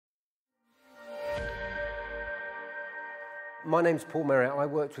My name's Paul Merritt. I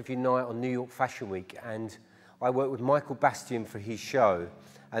worked with Unite on New York Fashion Week, and I worked with Bastian for his show.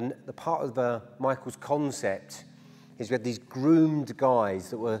 And the part of Michael's concept is we had these groomed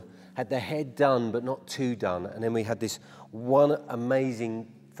guys that had their hair done but not too done, and then we had this one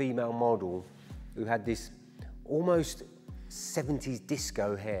amazing female model who had this almost 70s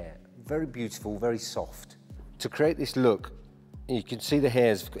disco hair, very beautiful, very soft. To create this look, you can see the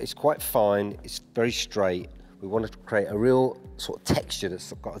hair it's quite fine, it's very straight. We want to create a real sort of texture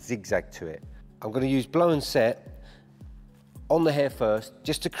that's got a zigzag to it. I'm going to use blow and set on the hair first,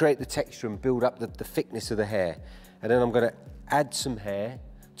 just to create the texture and build up the thickness of the hair. And then I'm going to add some hair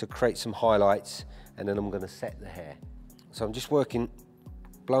to create some highlights, and then I'm going to set the hair. So I'm just working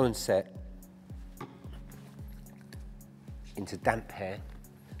blow and set into damp hair,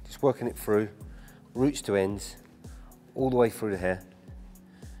 just working it through, roots to ends, all the way through the hair.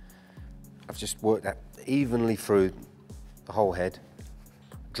 I've just worked that evenly through the whole head.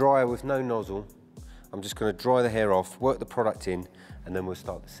 Dryer with no nozzle. I'm just going to dry the hair off, work the product in, and then we'll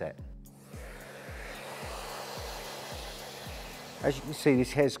start the set. As you can see,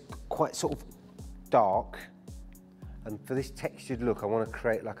 this hair's quite sort of dark, and for this textured look, I want to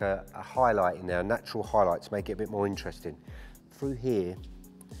create like a highlight in there, a natural highlight to make it a bit more interesting. Through here,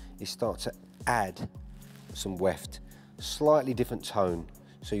 you start to add some weft, slightly different tone,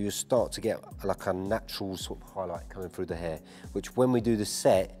 so you'll start to get like a natural sort of highlight coming through the hair, which when we do the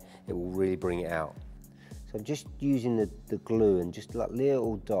set, it will really bring it out. So I'm just using the glue and just like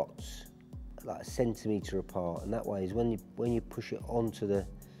little dots, like 1 centimetre apart, and that way is when you push it onto the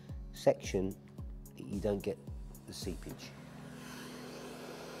section, you don't get the seepage.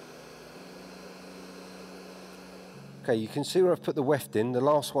 Okay, you can see where I've put the weft in. The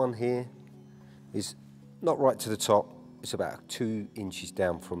last one here is not right to the top. It's about 2 inches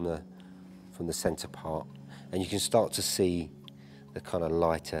down from the centre part, and you can start to see the kind of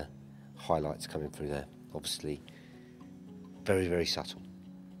lighter highlights coming through there. Obviously, very, very subtle.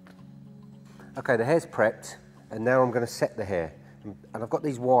 Okay, the hair's prepped, and now I'm going to set the hair. And I've got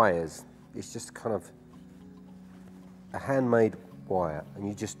these wires. It's just kind of a handmade wire, and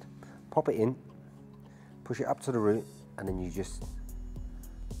you just pop it in, push it up to the root, and then you just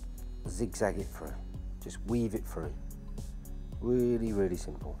zigzag it through. Just weave it through. Really, really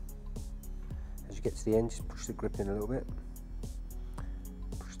simple. As you get to the end, just push the grip in a little bit.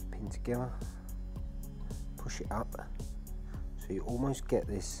 Push the pin together. Push it up. So you almost get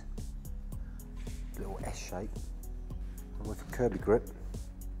this little S shape. And with a curvy grip,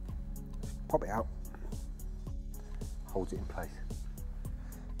 just pop it out. Holds it in place.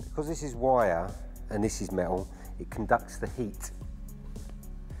 Because this is wire and this is metal, it conducts the heat.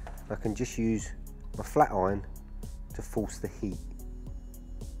 I can just use my flat iron to force the heat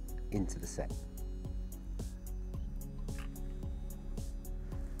into the set.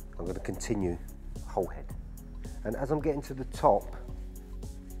 I'm going to continue whole head. And as I'm getting to the top,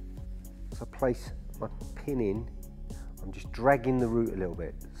 as I place my pin in, I'm just dragging the root a little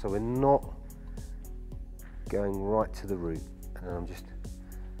bit, so we're not going right to the root. And then I'm just,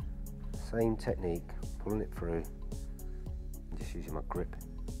 same technique, pulling it through, and just using my grip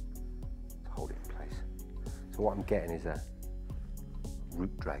to hold it in place. So what I'm getting is a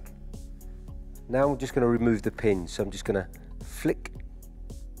root drag. Now I'm just going to remove the pin, so I'm just going to flick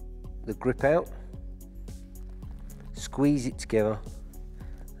the grip out, squeeze it together,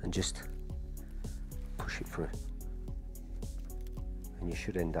 and just push it through. And you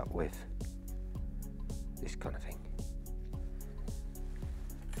should end up with this kind of thing.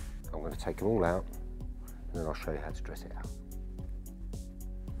 I'm going to take them all out, and then I'll show you how to dress it out.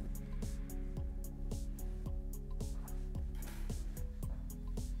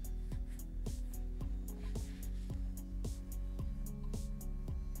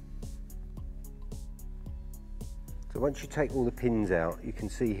 So once you take all the pins out, you can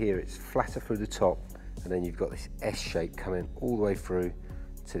see here it's flatter through the top, and then you've got this S shape coming all the way through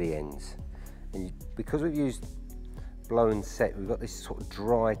to the ends. And because we've used blow and set, we've got this sort of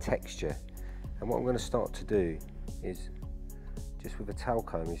dry texture. And what I'm going to start to do is, just with a towel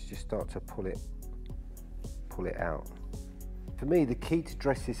comb, is just start to pull it out. For me, the key to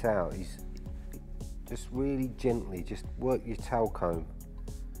dress this out is just really gently, just work your tail comb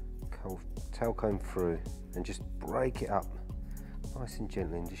through, and just break it up nice and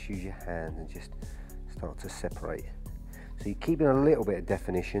gently, and just use your hand and just start to separate. So you're keeping a little bit of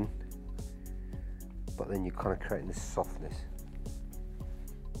definition, but then you're kind of creating this softness.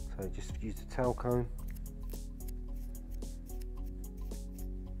 So just use the tail comb,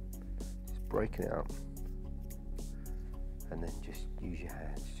 just breaking it up, and then just use your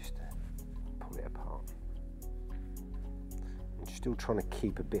hands just to pull it apart. I'm still trying to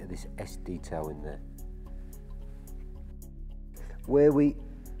keep a bit of this S detail in there. Where we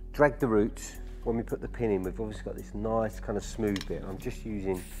drag the roots, when we put the pin in, we've obviously got this nice kind of smooth bit. I'm just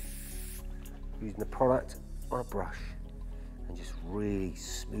using the product on a brush and just really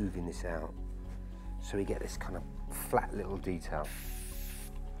smoothing this out so we get this kind of flat little detail.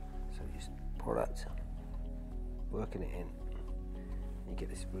 So just product, working it in, you get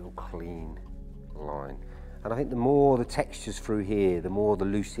this real clean line. And I think the more the texture's through here, the more the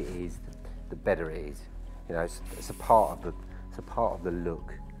loose it is, the better it is. You know, it's a part of the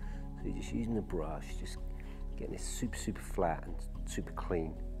look. So you're just using the brush, just getting this super flat and super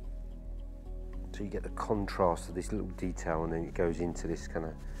clean. So you get the contrast of this little detail, and then it goes into this kind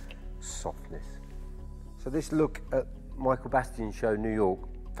of softness. So this look at Michael Bastian's show, New York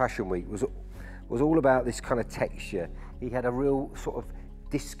Fashion Week, was all about this kind of texture. He had a real sort of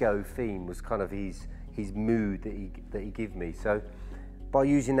disco theme, was kind of his mood that he gave me. So by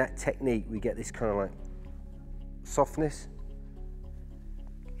using that technique, we get this kind of like softness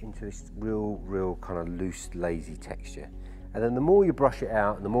into this real kind of loose, lazy texture. And then the more you brush it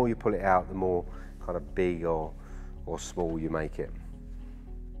out and the more you pull it out, the more kind of big or small you make it.